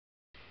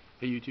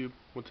Hey YouTube,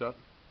 what's up?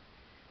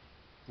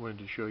 Wanted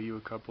to show you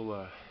a couple,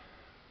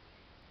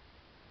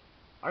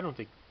 I don't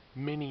think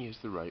mini is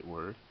the right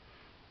word,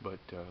 but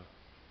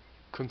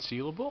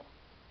concealable,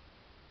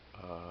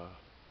 uh,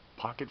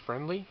 pocket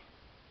friendly.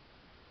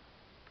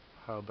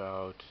 How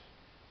about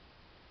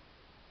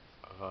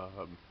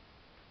um,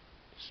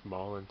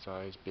 small in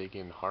size, big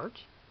in heart?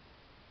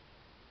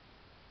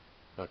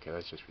 Okay,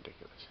 that's just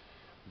ridiculous.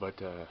 But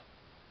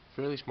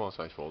fairly small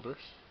size folders,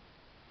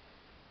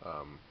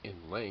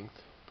 in length,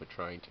 but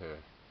trying to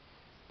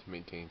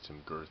maintain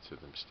some girth to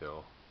them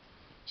still,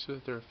 so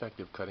that they're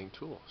effective cutting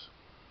tools.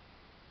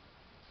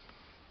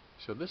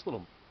 So this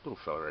little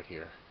fella right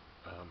here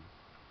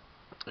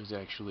is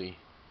actually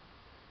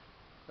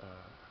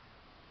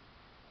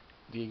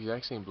the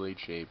exact same blade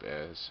shape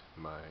as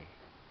my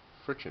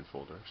friction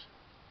folders,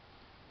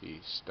 the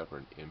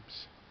stubborn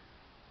imps,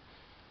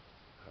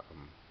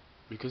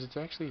 because it's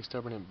actually a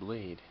stubborn imp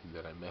blade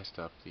that I messed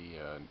up the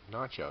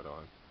notch out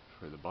on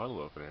for the bottle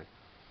opener,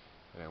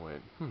 and I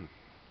went,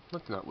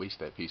 let's not waste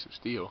that piece of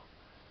steel,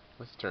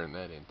 let's turn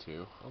that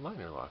into a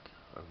liner lock,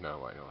 not a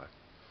liner lock,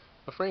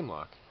 a frame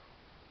lock.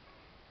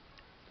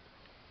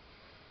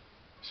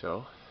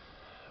 So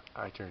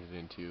I turned it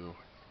into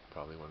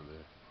probably one of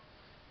the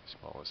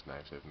smallest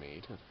knives I've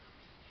made,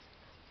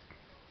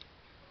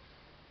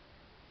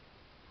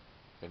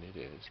 and it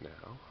is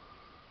now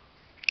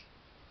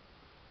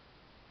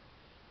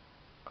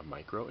a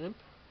micro imp,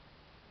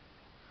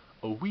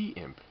 a wee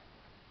imp,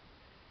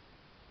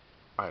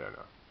 I don't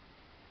know,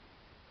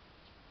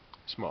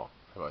 small,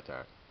 how about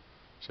that?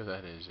 So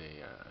that is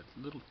a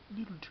little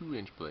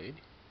 2-inch blade,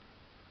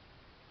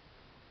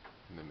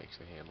 and that makes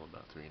the handle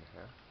about 3.5.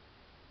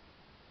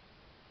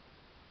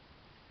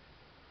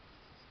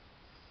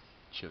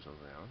 Chisel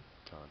round,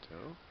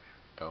 Tonto,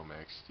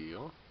 Elmax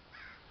steel,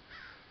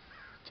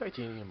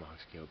 titanium mock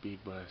scale,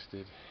 bead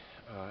blasted.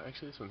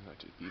 Actually, this one's not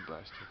just bead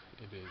blasted.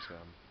 It is,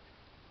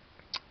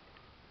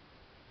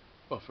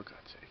 well, for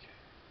God's sake,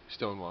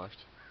 stone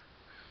washed.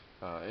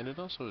 And it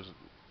also is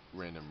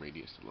random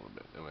radiused a little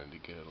bit. I wanted to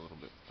get a little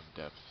bit of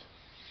depth,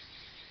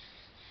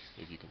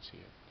 if you can see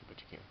it, but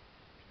you can.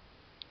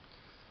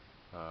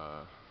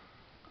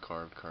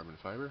 Carved carbon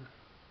fiber,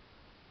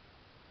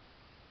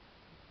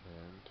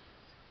 and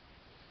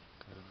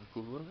kind of a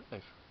cool little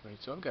knife. Right,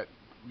 so I've got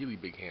really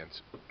big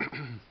hands,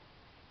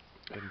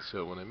 and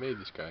so when I made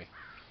this guy,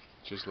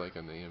 just like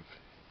on the Imp,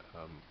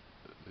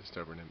 the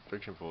stubborn Imp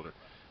friction folder,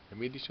 I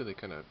made these so they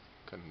kind of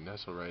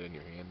nestle right in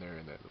your hand there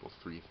in that little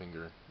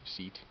 3-finger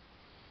seat,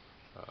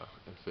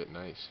 and fit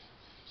nice.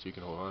 So you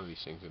can hold on to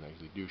these things and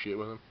actually do shit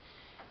with them.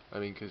 I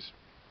mean, because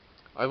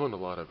I've owned a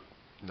lot of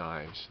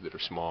knives that are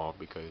small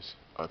because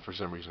for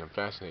some reason I'm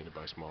fascinated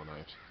by small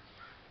knives.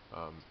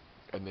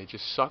 And they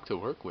just suck to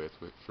work with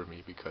for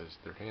me because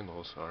their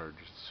handles are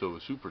just so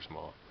super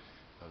small.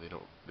 They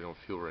don't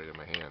feel right in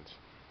my hands.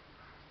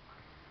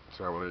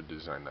 So I wanted to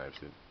design knives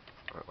that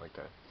aren't like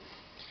that.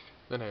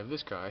 Then I have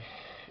this guy,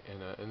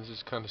 and this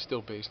is kind of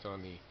still based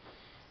on the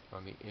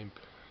Imp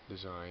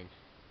design,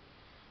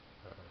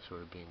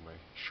 sort of being my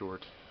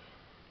short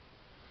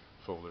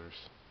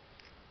folders.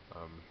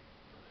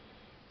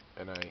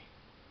 And I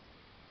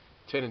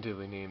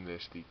tentatively named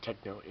this the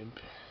Techno Imp.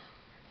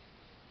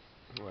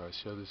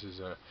 So this is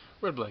a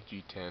red black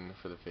G10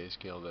 for the face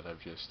scale that I've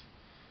just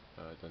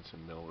done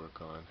some mill work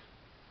on.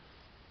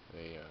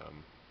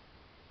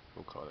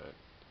 We'll call that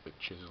a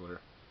chiseler,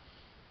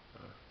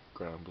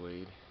 ground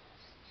blade,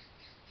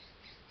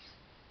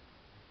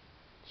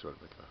 sort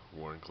of like a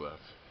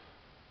Warncliffe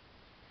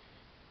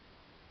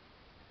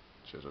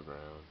chisel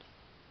ground,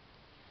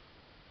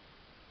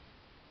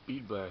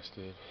 bead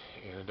blasted,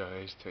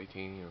 anodized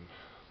titanium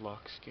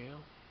lock scale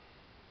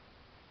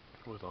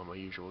with all my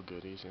usual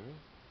goodies in it.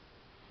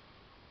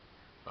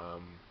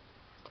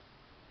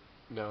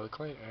 Now the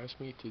client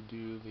asked me to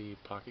do the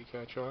pocket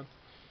catch on.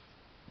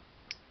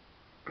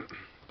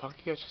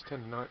 Pocket catches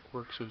tend to not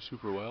work so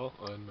super well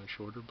on my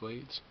shorter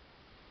blades.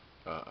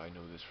 I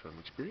know this from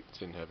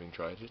experience and having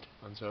tried it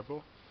on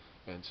several,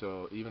 and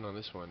so even on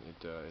this one it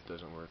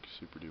doesn't work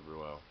super duper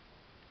well.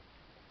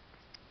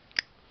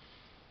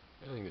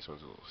 I think this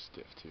one's a little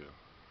stiff too.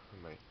 I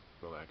might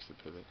relax the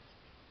pivot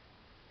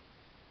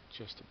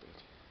just a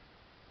bit.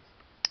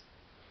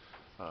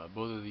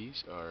 Both of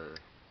these are,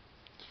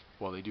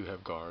 while they do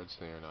have guards,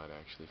 they are not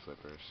actually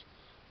flippers.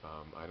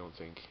 I don't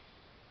think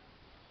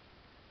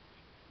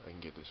I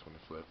can get this one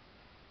to flip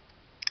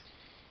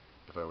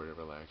if I were to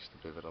relax the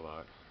pivot a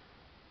lot.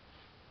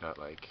 Not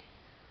like,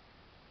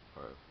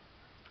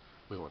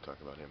 we won't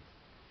talk about him.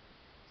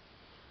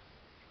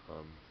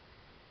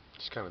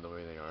 Just kind of the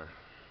way they are.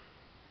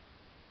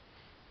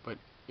 But,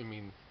 I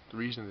mean, the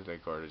reason that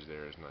that guard is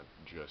there is not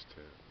just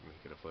to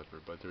make it a flipper,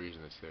 but the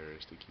reason it's there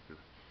is to keep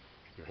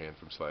your hand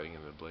from sliding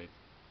into the blade.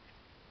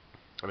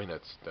 I mean,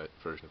 that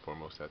first and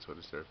foremost, that's what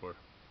it's there for.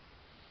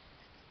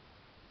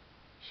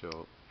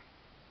 So,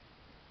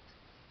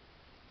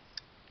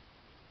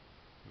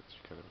 it's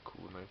kind of a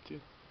cool knife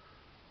too.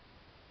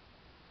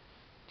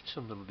 Just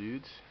some little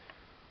dudes.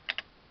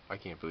 I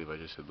can't believe I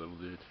just said little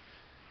dudes.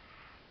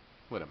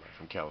 what am I,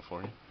 from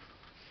California?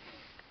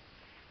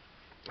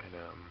 And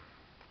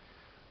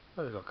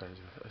there's all kinds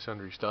of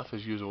sundry stuff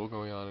as usual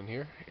going on in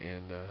here,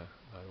 and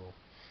I will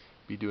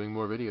be doing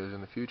more videos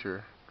in the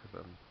future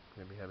because I'm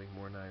going to be having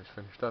more knives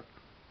finished up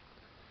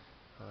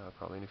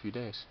probably in a few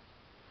days.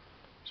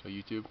 So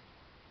YouTube,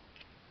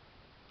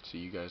 see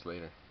you guys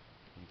later.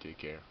 You take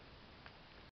care.